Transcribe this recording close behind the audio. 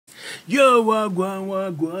Yo,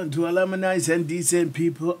 wagwan, to all of my nice and decent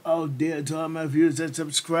people out there, to all my viewers and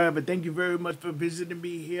subscribers, thank you very much for visiting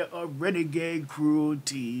me here on Renegade Crew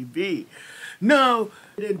TV. Now,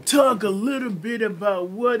 to talk a little bit about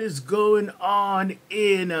what is going on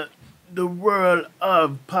in the world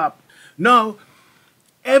of pop. Now,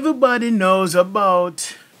 everybody knows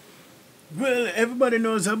about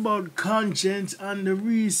Koshens and the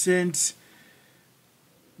recent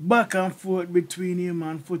back and forth between him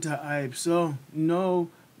and Foota Hype. So no,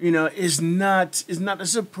 it's not a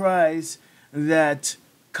surprise that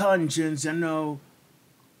Koshens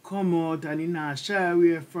come out and shy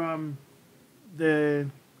away from the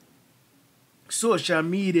social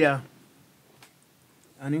media,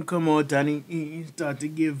 and he come out and he start to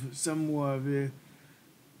give some more of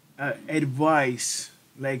advice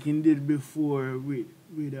like he did before with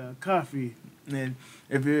Coffee. And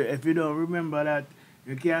if you don't remember that,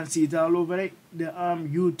 you can see it all over the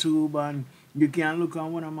YouTube, and you can look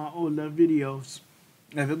on one of my older videos.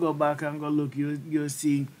 If you go back and go look, you'll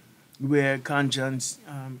see where Koshens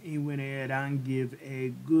he went ahead and give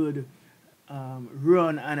a good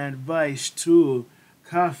run and advice to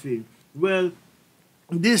Coffee. Well,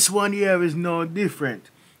 this one here is no different,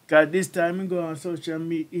 because this time he go on social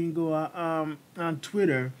media, he go on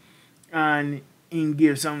Twitter, and he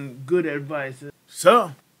give some good advice.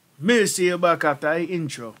 So, me see you back after the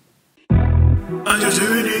intro. I just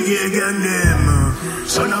heard the gig and them,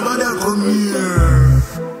 so nobody come here.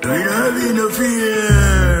 We don't have no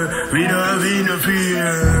fear, we don't have no fear.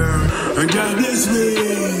 And God bless me,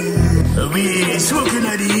 we smoking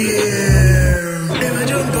at the air. Never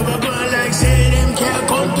jump up a bar like say them can't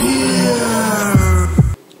compare.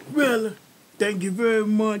 Well, thank you very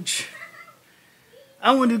much.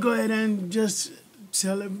 I want to go ahead and just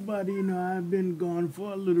tell everybody, I've been gone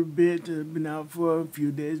for a little bit, been out for a few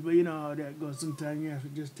days, but you know how that goes. Sometimes you have to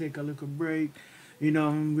just take a little break. We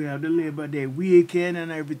have the Labor Day weekend and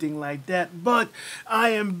everything like that. But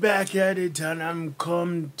I am back at it, and I'm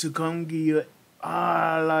come to give you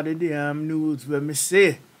all of the damn news where me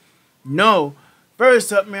say. No,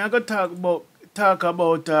 first up, I'm gonna talk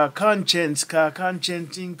about Koshens, cause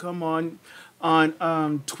Koshens come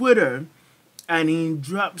on Twitter. And he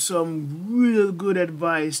dropped some real good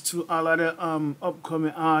advice to a lot of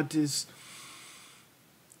upcoming artists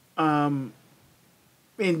in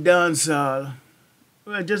dancehall.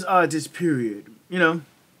 Well, just artists, period.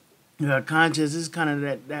 Koshens is kind of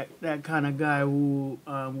that kind of guy who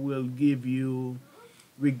will give you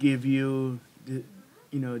the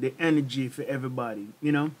the energy for everybody.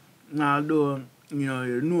 Although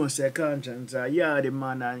say Koshens yeah, the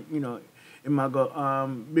man, and he might go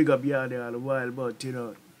big up Yardie all the while, but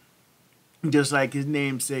just like his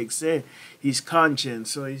namesake say, he's Koshens,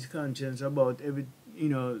 so he's Koshens about every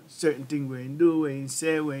certain thing where he do, where he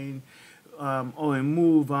say, where he how he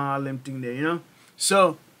move, and all them thing there,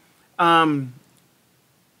 So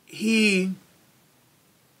he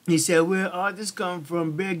said, where artists come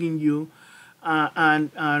from begging you, and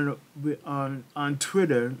on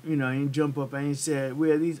Twitter, he jump up and he said,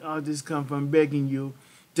 where these artists come from begging you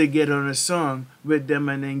to get on a song with them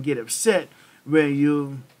and then get upset when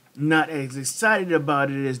you're not as excited about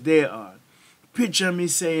it as they are. Picture me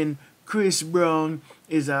saying Chris Brown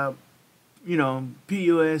is a,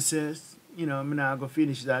 PUSS, I'm not gonna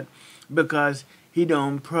finish that, because he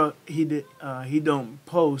don't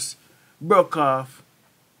post broke off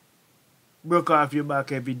your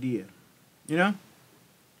back every day, and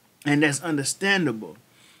that's understandable.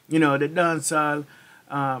 The dancehall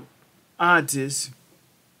artists,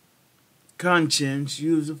 Koshens,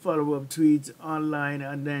 use the follow-up tweets online,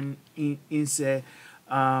 and then he said,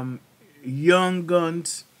 young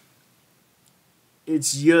guns,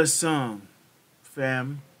 it's your song,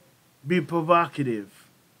 fam. Be provocative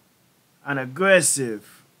and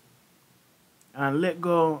aggressive, and let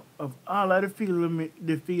go of all of the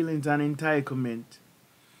feelings and entitlement.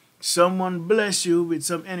 Someone bless you with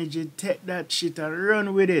some energy, take that shit and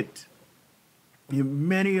run with it.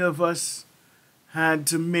 Many of us had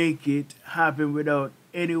to make it happen without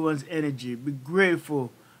anyone's energy. Be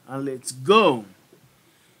grateful and let's go.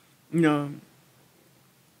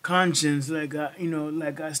 Koshens,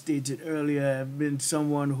 like I stated earlier, have been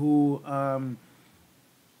someone who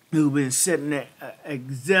been setting an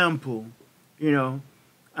example,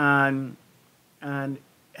 and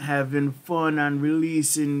having fun and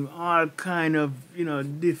releasing all kind of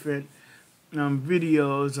different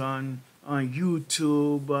videos on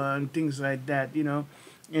YouTube and things like that,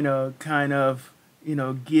 kind of,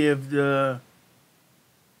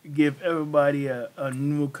 give everybody a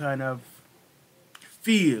new kind of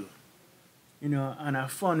feel, and a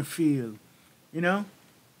fun feel,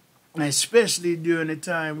 especially during the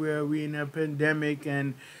time where we're in a pandemic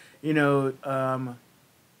and, the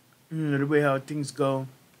way how things go,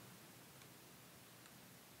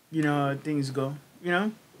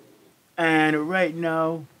 And right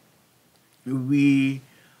now, we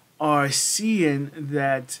are seeing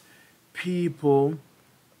that people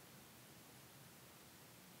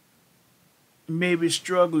may be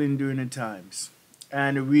struggling during the times.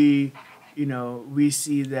 And we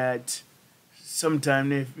see that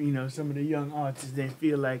sometimes, if some of the young artists, they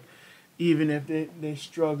feel like even if they're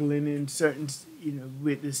struggling in certain,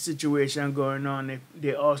 with the situation going on,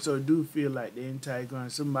 they also do feel like they're entitled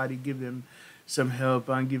and somebody give them some help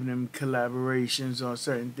and give them collaborations on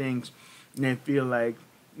certain things. And they feel like,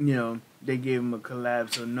 they gave them a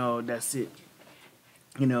collab, so no, that's it.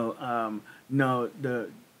 No, the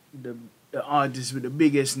artist with the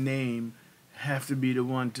biggest name have to be the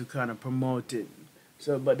one to kind of promote it.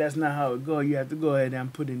 So, but that's not how it goes. You have to go ahead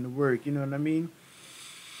and put in the work. You know what I mean?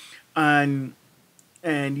 And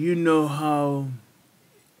you know how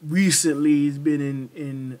recently he's been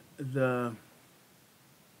in the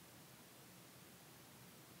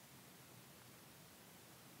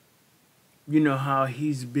how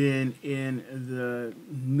he's been in the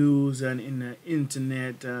news and in the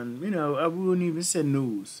internet, and I wouldn't even say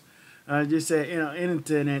news. I just say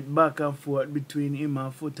internet back and forth between him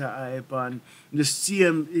and Foota Hype, and the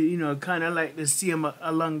same kind of like the same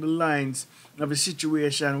along the lines of a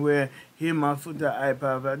situation where him and Foota Hype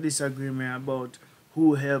have a disagreement about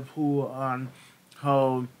who help who and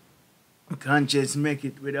how Conscious make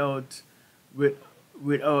it without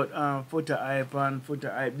Foota Hype, and Foota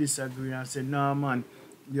Hype disagree and say, no man,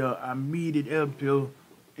 I need it help you,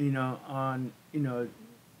 on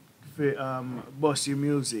for bust your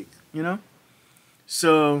music,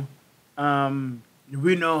 So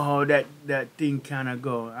we know how that thing kinda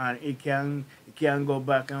go, and it can go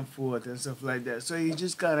back and forth and stuff like that. So he's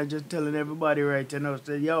just kinda just telling everybody right now,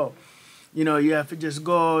 say, yo, you have to just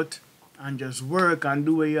go out and just work and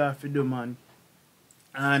do what you have to do, man.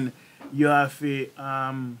 And you have to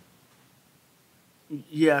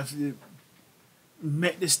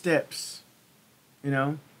make the steps,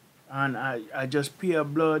 And I just pay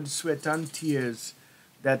blood, sweat, and tears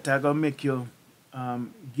that are gonna make you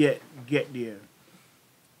get there,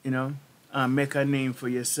 and make a name for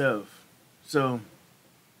yourself. So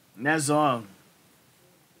that's all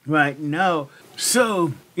right now.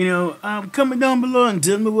 So comment down below and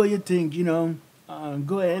tell me what you think.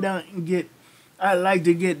 Go ahead and I'd like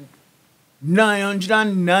to get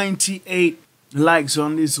 998 likes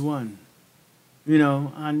on this one.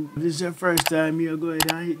 And if this is your first time, go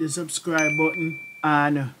ahead and hit the subscribe button.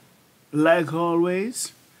 And like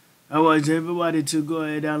always, I want everybody to go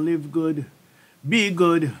ahead and live good, be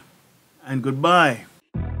good, and goodbye.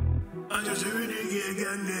 I just heard it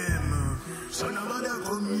again, them. So nobody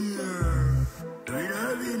come here. We don't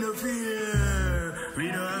have enough fear. We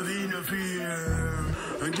don't have enough fear.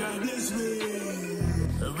 And God bless me.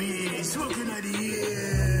 We smoking at the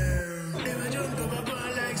air. Never jump up a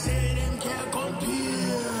bar like say them can't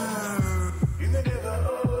compare. You can never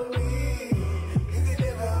hold me. You can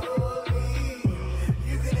never hold me.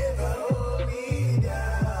 You can never hold me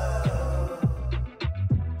down.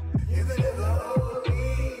 You can never hold me.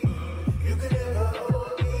 You can never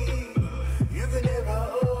hold me. You can never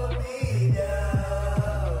hold me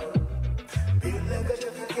down. Build like a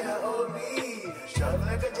chef, you can't hold me. Strong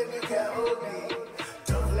like a chef, you can't hold me.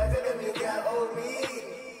 Tough like a them, you can't hold me.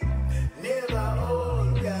 Never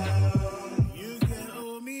hold down. You can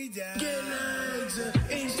hold me down. Get likes,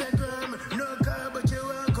 Instagram, no car, but you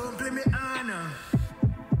won't compliment me on.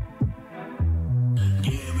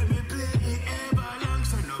 Give me play it ever long,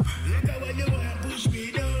 son up. Like how you want push me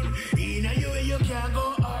down. In a you can't go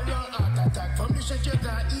all around. Heart attack from the shot you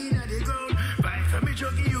got in the ground. Fight from me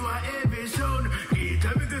jockey, you are every sound. It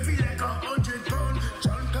can make you feel like 100 pounds.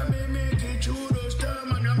 John come and make it through those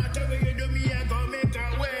terms. And no matter where you do me, I go make a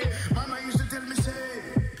way. Mama used to tell me, say,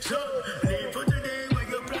 so live for today when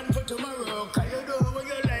you plan for tomorrow. Cause you know when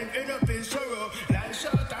your life end up in sorrow. Life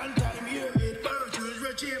short and time here, it borrow choose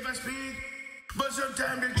rich if I speak. But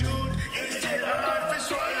sometimes the truth is still hard to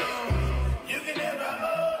swallow. You can never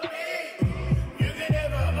hold me. You can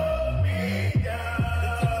never hold me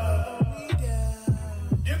down.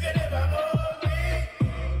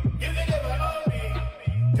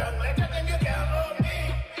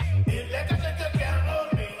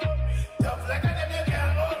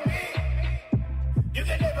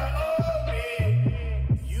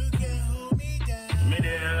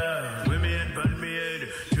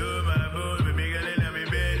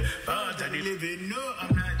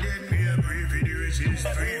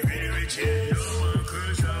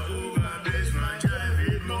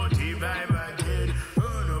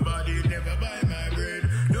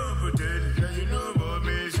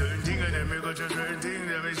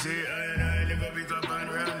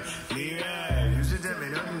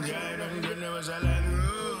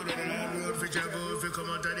 Deja vu, if you come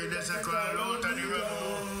out of the desert, crawl out.